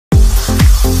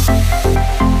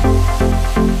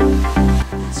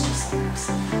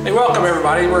Hey, welcome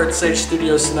everybody. We're at Sage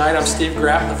Studios tonight. I'm Steve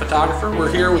Grappe, the photographer.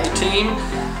 We're here with the team.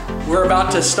 We're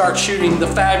about to start shooting the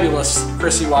fabulous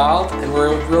Chrissi Wylde, and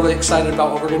we're really excited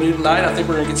about what we're going to do tonight. I think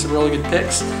we're going to get some really good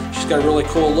pics. She's got a really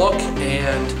cool look,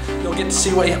 and you'll get to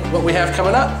see what we have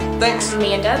coming up. Thanks.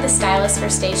 Amanda, the stylist for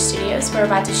Sage Studios. We're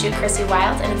about to shoot Chrissi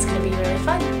Wylde, and it's going to be really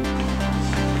fun.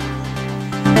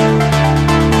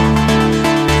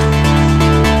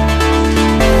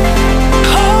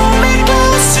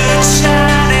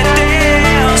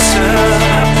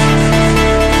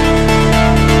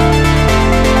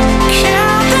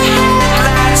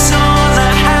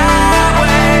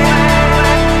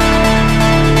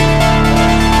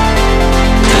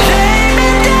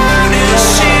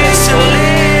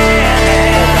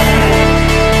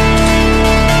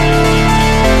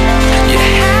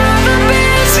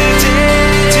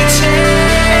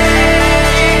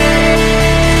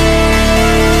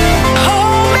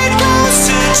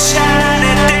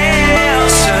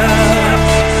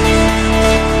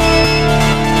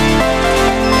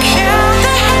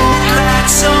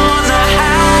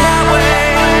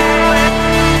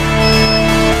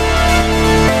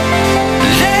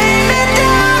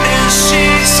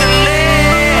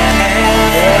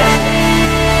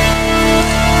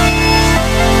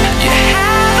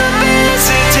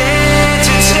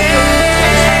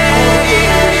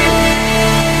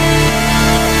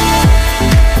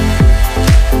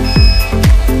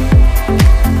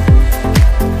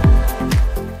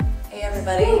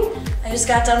 I just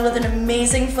got done with an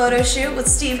amazing photo shoot with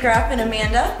Steve Grappe and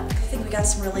Amanda. I think we got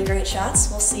some really great shots.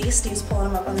 We'll see. Steve's pulling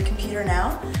them up on the computer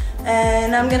now.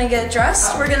 And I'm gonna get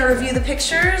dressed. We're gonna review the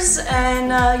pictures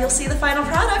and you'll see the final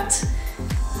product.